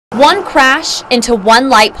One crash into one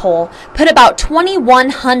light pole put about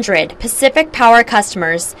 2,100 Pacific Power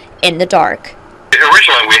customers in the dark.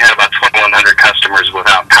 Originally, we had about 2,100 customers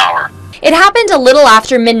without power. It happened a little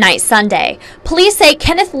after midnight Sunday. Police say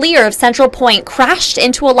Kenneth Lier of Central Point crashed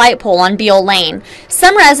into a light pole on Beall Lane.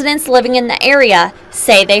 Some residents living in the area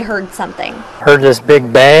say they heard something. Heard this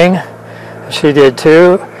big bang. She did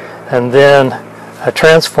too. And then a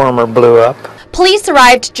transformer blew up. Police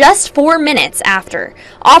arrived just 4 minutes after.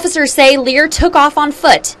 Officers say Lier took off on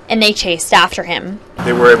foot and they chased after him.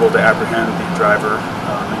 They were able to apprehend the driver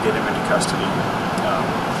and get him into custody.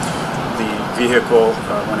 The vehicle,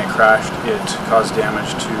 when it crashed, it caused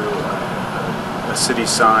damage to a city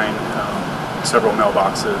sign, several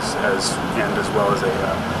mailboxes, as well as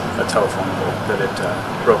a telephone pole that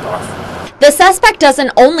it broke off. The suspect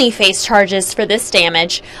doesn't only face charges for this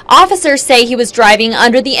damage. Officers say he was driving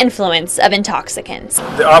under the influence of intoxicants.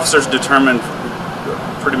 The officers determined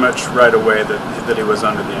pretty much right away that he was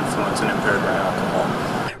under the influence and impaired by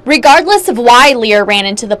alcohol. Regardless of why Lier ran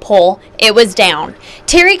into the pole, it was down.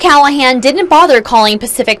 Terry Callahan didn't bother calling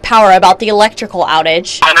Pacific Power about the electrical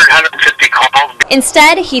outage. 150 calls.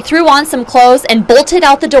 Instead, he threw on some clothes and bolted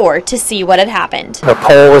out the door to see what had happened. The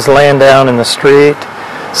pole was laying down in the street.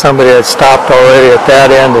 Somebody had stopped already at that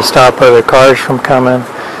end to stop other cars from coming.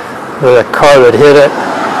 The car that hit it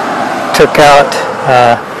took out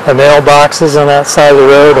the mailboxes on that side of the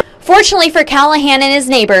road. Fortunately for Callahan and his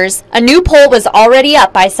neighbors, a new pole was already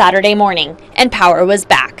up by Saturday morning, and power was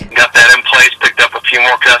back. Got that in place, picked up a few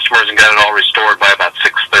more customers, and got it all restored by about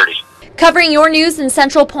 6:30. Covering your news in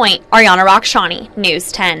Central Point, Ariana Rakhshani,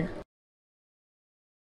 News 10.